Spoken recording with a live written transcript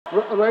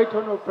Right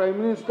Honourable Prime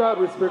Minister,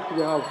 respect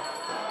the House.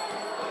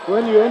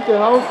 When you enter the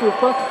House, you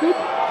first sit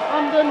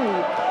and then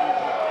we...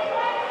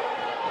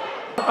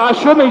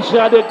 Assuming she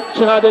had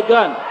a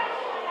gun.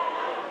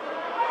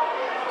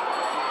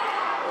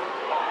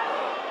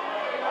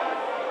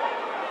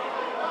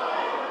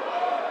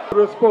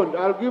 Respond.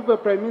 I'll give the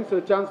Prime Minister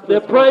a chance to The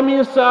respond. Prime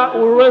Minister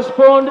will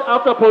respond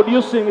after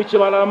producing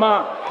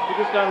Chibalama to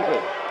this country.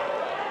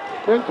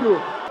 Thank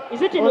you.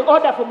 Is it in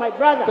order for my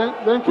brother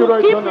Thank you, to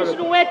Right keep Honourable.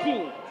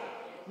 insinuating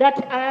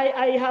that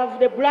I have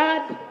the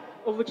blood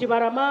of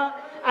Chibarama?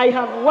 I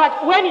have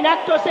what? When in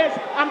actor says,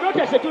 I'm not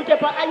a security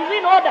person, is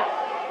in order.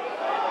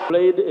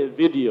 Played a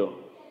video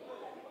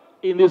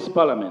in this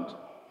parliament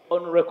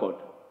on record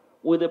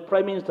with the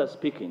Prime Minister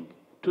speaking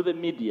to the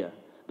media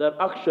that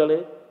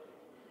actually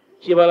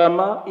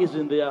Chibalama is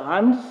in their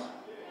hands,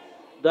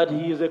 that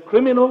he is a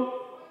criminal,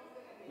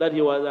 that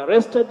he was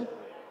arrested,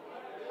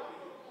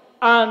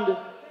 and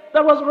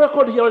that was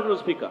record here, Mr.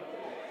 Speaker.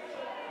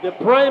 The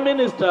Prime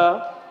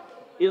Minister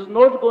is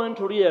not going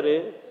to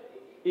really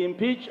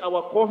impeach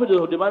our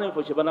confidence of demanding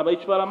for Chibalama.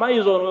 If Chibalama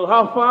is on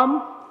her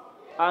farm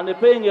and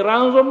paying a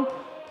ransom,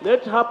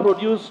 let her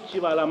produce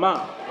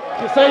Chibalama.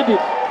 She said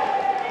it.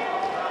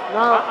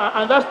 Now,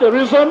 and that's the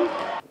reason.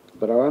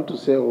 But I want to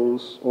say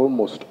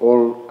almost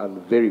all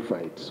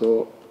unverified.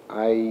 So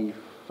I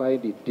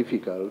find it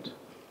difficult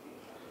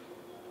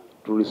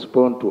to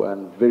respond to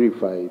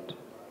unverified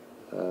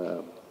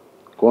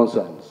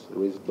concerns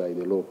raised by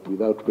the law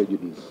without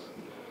prejudice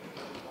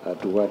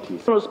to what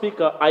is. Mr.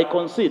 Speaker, I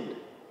concede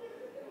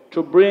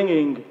to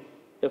bringing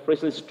a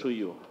fresh list to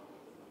you.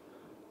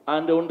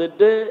 And on the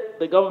day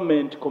the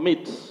government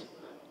commits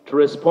to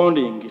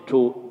responding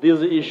to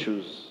these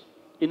issues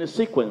in a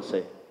sequence,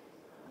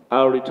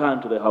 I'll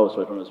return to the House,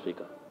 Mr.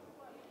 Speaker.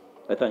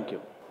 I thank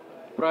you.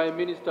 Prime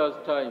Minister's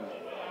time.